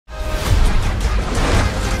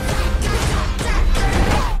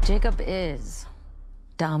Jacob is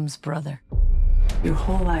Dom's brother. Your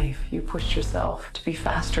whole life, you pushed yourself to be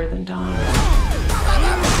faster than Dom,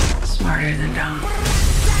 smarter than Dom,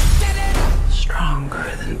 stronger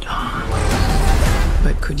than Dom.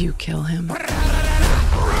 But could you kill him?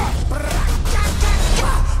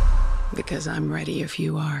 Because I'm ready if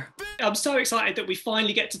you are. I'm so excited that we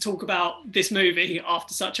finally get to talk about this movie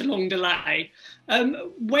after such a long delay.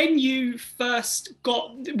 When you first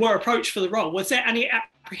were approached for the role, was there any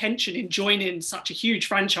apprehension in joining such a huge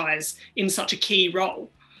franchise in such a key role?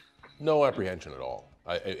 No apprehension at all.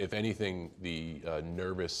 If anything, the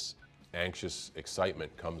nervous, anxious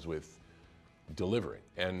excitement comes with delivering.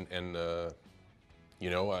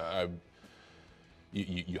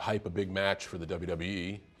 You hype a big match for the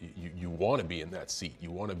WWE. You want to be in that seat.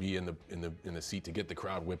 You want to be in the seat to get the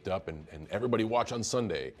crowd whipped up and everybody watch on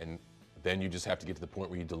Sunday. And then you just have to get to the point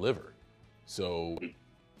where you deliver. So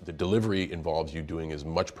the delivery involves you doing as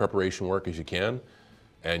much preparation work as you can,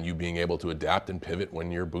 and you being able to adapt and pivot when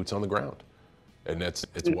your boot's on the ground. And it's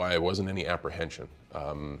why it wasn't any apprehension.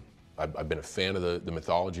 I've been a fan of the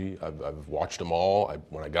mythology. I've watched them all.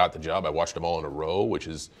 When I got the job, I watched them all in a row, which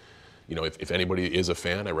is, you know, if anybody is a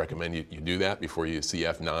fan, I recommend you do that before you see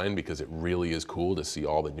F9, because it really is cool to see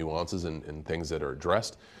all the nuances and things that are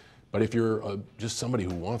addressed. But if you're just somebody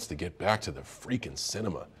who wants to get back to the freaking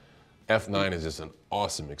cinema, F9 is just an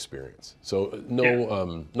awesome experience. So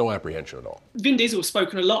no apprehension at all. Vin Diesel's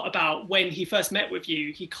spoken a lot about when he first met with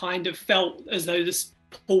you, he kind of felt as though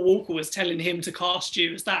Paul Walker was telling him to cast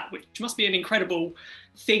you as that, which must be an incredible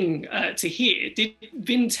thing to hear. Did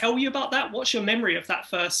Vin tell you about that? What's your memory of that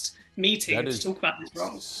first meeting to talk about this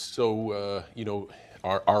role? So, you know,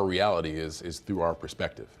 our reality is through our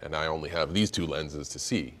perspective, and I only have these two lenses to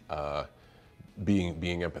see. Being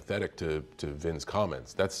empathetic to Vin's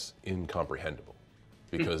comments, that's incomprehensible,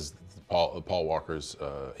 because Paul Walker's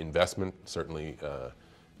investment, certainly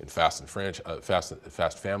in Fast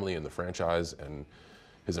Family and the franchise, and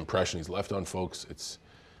his impression he's left on folks, it's,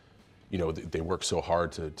 you know, they work so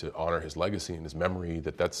hard to honor his legacy and his memory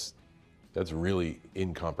that's really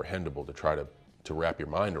incomprehensible to try to wrap your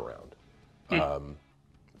mind around.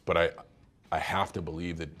 But I have to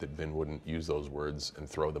believe that Vin wouldn't use those words and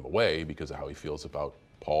throw them away because of how he feels about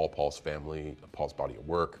Paul's family, Paul's body of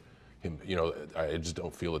work. Him, you know, I just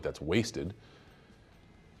don't feel that that's wasted.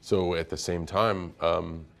 So at the same time,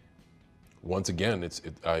 once again,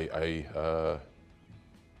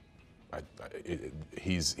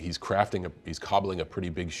 he's cobbling a pretty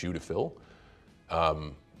big shoe to fill.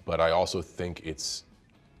 But I also think it's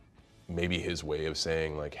maybe his way of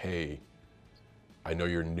saying, like, hey, I know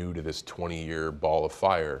you're new to this 20-year ball of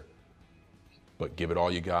fire, but give it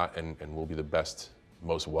all you got, and we'll be the best,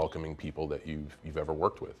 most welcoming people that you've ever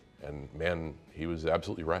worked with. And man, he was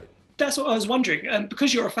absolutely right. That's what I was wondering.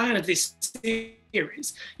 Because you're a fan of this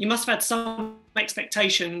series, you must have had some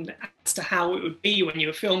expectation as to how it would be when you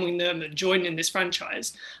were filming them and joining this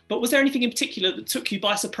franchise. But was there anything in particular that took you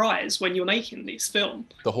by surprise when you were making this film?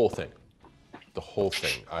 The whole thing. The whole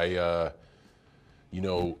thing. You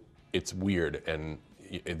know, it's weird, and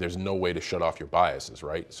there's no way to shut off your biases,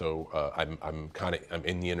 right? So I'm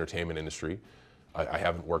in the entertainment industry. I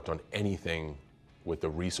haven't worked on anything with the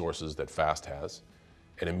resources that Fast has.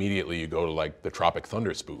 And immediately you go to like the Tropic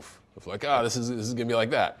Thunder spoof of like, this is gonna be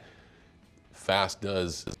like that. Fast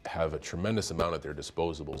does have a tremendous amount at their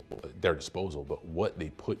disposal, but what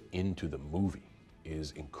they put into the movie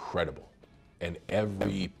is incredible. And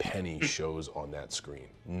every penny shows on that screen.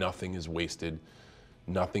 Nothing is wasted.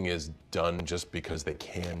 Nothing is done just because they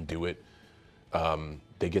can do it.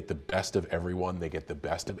 They get the best of everyone. They get the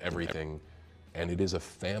best of everything. And it is a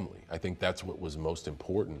family. I think that's what was most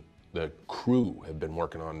important. The crew have been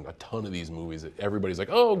working on a ton of these movies that everybody's like,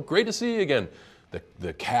 oh, great to see you again.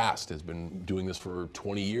 The cast has been doing this for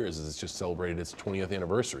 20 years. It's just celebrated its 20th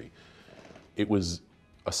anniversary. It was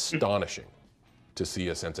astonishing to see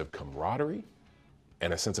a sense of camaraderie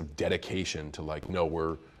and a sense of dedication to, like, no,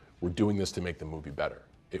 we're doing this to make the movie better.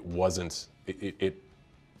 It wasn't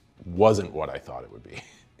what I thought it would be,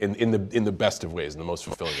 in the best of ways, in the most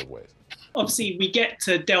fulfilling of ways. Obviously, we get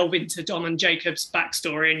to delve into Dom and Jacob's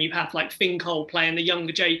backstory, and you have like Finn Cole playing the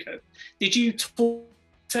younger Jacob. Did you talk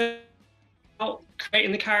about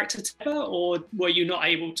creating the character together, or were you not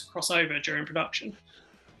able to cross over during production?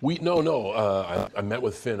 No. I met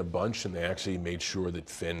with Finn a bunch, and they actually made sure that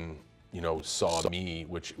Finn, you know, saw me,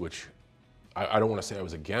 which I don't want to say I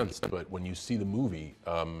was against, but when you see the movie,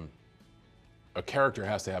 a character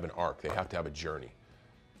has to have an arc. They have to have a journey.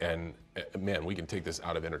 And man, we can take this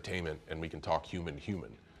out of entertainment and we can talk human to human.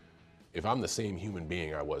 If I'm the same human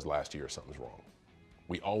being I was last year, something's wrong.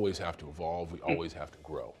 We always have to evolve. We always have to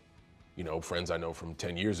grow. you know, friends I know from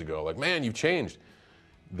 10 years ago, like, man, you've changed.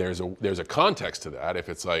 There's a context to that. If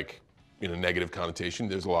it's like in a negative connotation,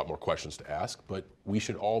 there's a lot more questions to ask, but we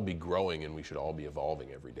should all be growing and we should all be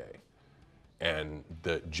evolving every day. And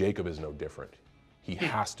Jacob is no different. He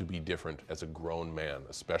has to be different as a grown man,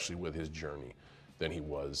 especially with his journey, than he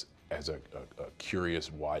was as a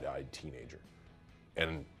curious, wide-eyed teenager.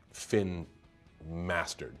 And Finn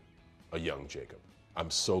mastered a young Jacob.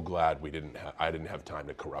 I'm so glad I didn't have time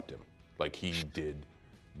to corrupt him. Like, he did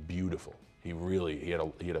beautiful. It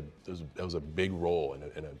was a big role and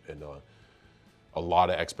a lot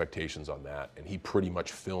of expectations on that. And he pretty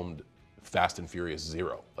much filmed Fast and Furious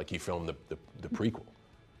 0. Like, he filmed the prequel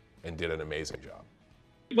and did an amazing job.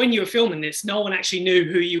 When you were filming this, no one actually knew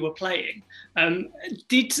who you were playing.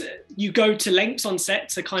 Did you go to lengths on set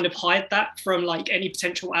to kind of hide that from like any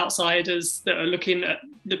potential outsiders that are looking at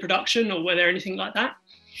the production, or were there anything like that?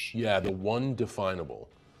 Yeah, the one definable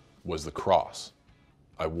was the cross.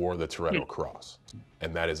 I wore the Toretto cross,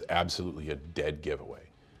 and that is absolutely a dead giveaway.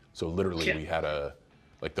 So literally we had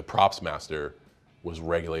the props master was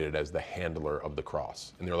regulated as the handler of the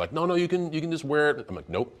cross. And they were like, no, you can just wear it. I'm like,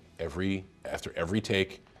 nope. After every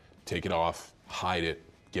take it off, hide it,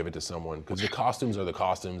 give it to someone, because the costumes are the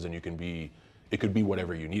costumes, and it could be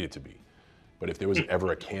whatever you need it to be. But if there was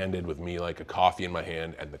ever a candid with me, like a coffee in my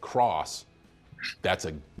hand and the cross, that's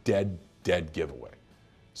a dead giveaway.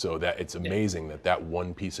 So that it's amazing that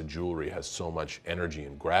one piece of jewelry has so much energy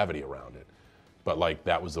and gravity around it. But like,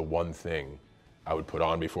 that was the one thing I would put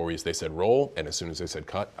on before they said roll, and as soon as they said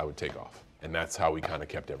cut, I would take off. And that's how we kind of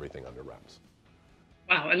kept everything under wraps.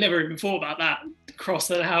 Wow, I never even thought about that cross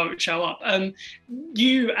and how it would show up.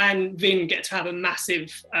 You and Vin get to have a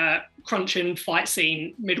massive crunching fight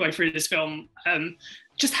scene midway through this film.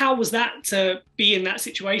 Just how was that to be in that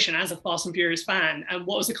situation as a Fast and Furious fan? And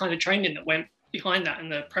what was the kind of training that went behind that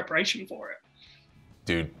and the preparation for it?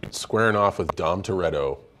 Dude, squaring off with Dom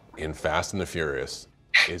Toretto in Fast and the Furious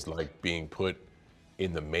is like being put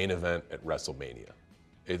in the main event at WrestleMania.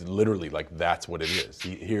 It's literally like, that's what it is.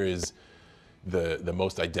 Here is the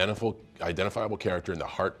most identifiable character in the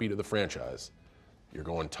heartbeat of the franchise. You're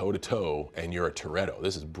going toe to toe, and you're a Toretto.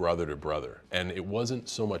 This is brother to brother. And it wasn't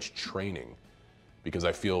so much training, because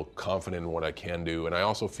I feel confident in what I can do, and I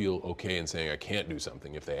also feel okay in saying I can't do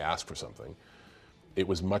something if they ask for something. It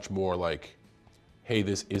was much more like, hey,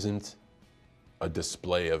 this isn't a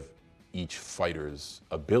display of each fighter's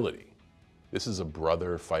ability. This is a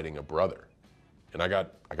brother fighting a brother. And I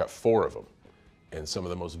got 4 of them. And some of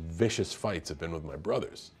the most vicious fights have been with my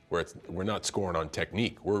brothers, where we're not scoring on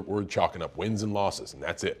technique. We're chalking up wins and losses, and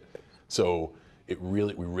that's it. So we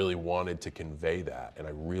really wanted to convey that. And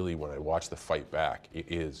when I watch the fight back, it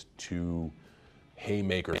is two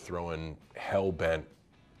haymaker throwing, hell-bent,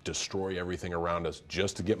 destroy everything around us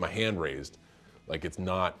just to get my hand raised. Like, it's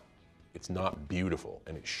not beautiful,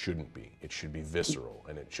 and it shouldn't be. It should be visceral,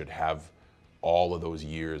 and it should have all of those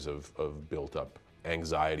years of built up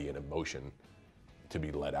anxiety and emotion to be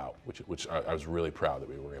let out, which I was really proud that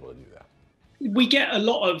we were able to do that. We get a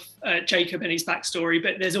lot of Jacob and his backstory,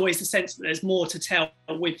 but there's always the sense that there's more to tell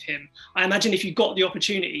with him. I imagine if you got the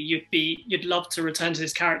opportunity, you'd love to return to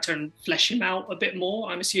this character and flesh him out a bit more,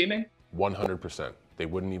 I'm assuming. 100%. They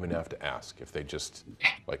wouldn't even have to ask if they just,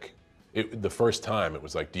 like, the first time it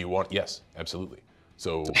was like, do you want? Yes, absolutely.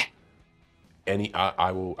 So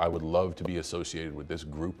I would love to be associated with this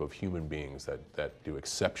group of human beings that do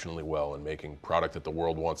exceptionally well in making product that the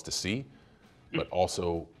world wants to see, but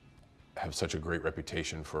also have such a great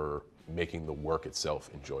reputation for making the work itself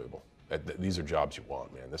enjoyable. These are jobs you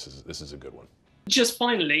want, man. This is a good one. Just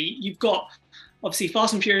finally, you've got obviously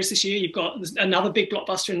Fast and Furious this year, you've got another big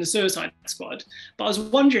blockbuster in the Suicide Squad. But I was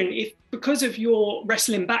wondering if, because of your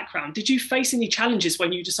wrestling background, did you face any challenges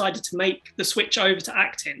when you decided to make the switch over to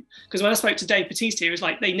acting? Because when I spoke to Dave Bautista, it was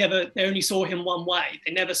like they only saw him one way.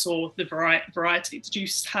 They never saw the variety. Did you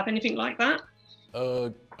have anything like that?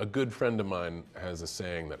 A good friend of mine has a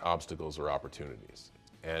saying that obstacles are opportunities.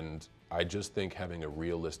 And I just think having a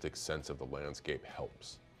realistic sense of the landscape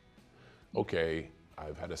helps. Okay,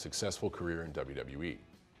 I've had a successful career in WWE.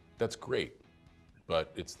 That's great,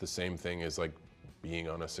 but it's the same thing as like being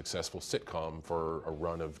on a successful sitcom for a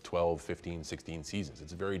run of 12, 15, 16 seasons.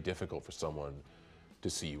 It's very difficult for someone to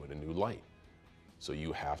see you in a new light. So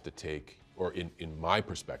you have to take, or in my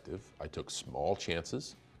perspective, I took small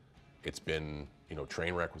chances. It's been,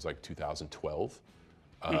 Trainwreck was like 2012.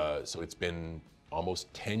 So it's been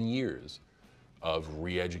almost 10 years of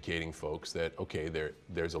re-educating folks that, okay,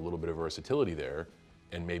 there's a little bit of versatility there,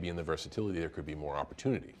 and maybe in the versatility there could be more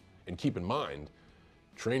opportunity. And keep in mind,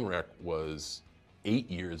 Trainwreck was 8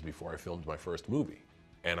 years before I filmed my first movie.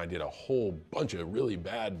 And I did a whole bunch of really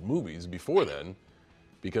bad movies before then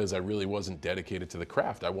because I really wasn't dedicated to the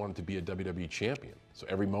craft. I wanted to be a WWE champion. So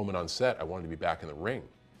every moment on set, I wanted to be back in the ring.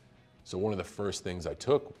 So one of the first things I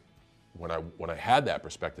took when I had that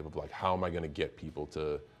perspective of like, how am I gonna get people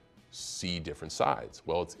to see different sides?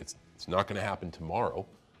 Well, it's not gonna happen tomorrow.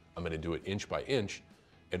 I'm gonna do it inch by inch.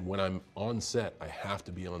 And when I'm on set, I have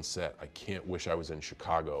to be on set. I can't wish I was in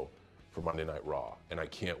Chicago for Monday Night Raw, and I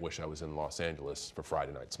can't wish I was in Los Angeles for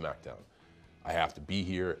Friday Night SmackDown. I have to be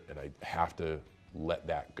here, and I have to let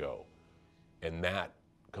that go. And that,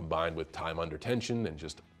 combined with time under tension and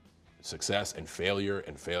just success and failure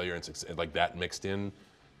and success, like that mixed in,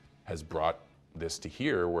 has brought this to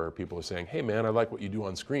here where people are saying, hey man, I like what you do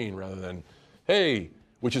on screen, rather than, hey,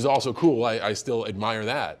 which is also cool. I still admire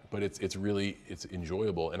that, but it's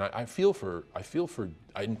enjoyable. And I feel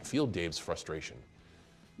Dave's frustration,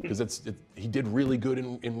 because he did really good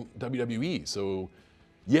in WWE. So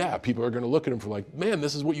yeah, people are gonna look at him for like, man,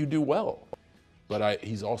 this is what you do well. But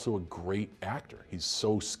he's also a great actor. He's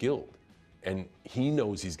so skilled, and he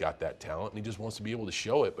knows he's got that talent, and he just wants to be able to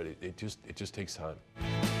show it, but it just takes time.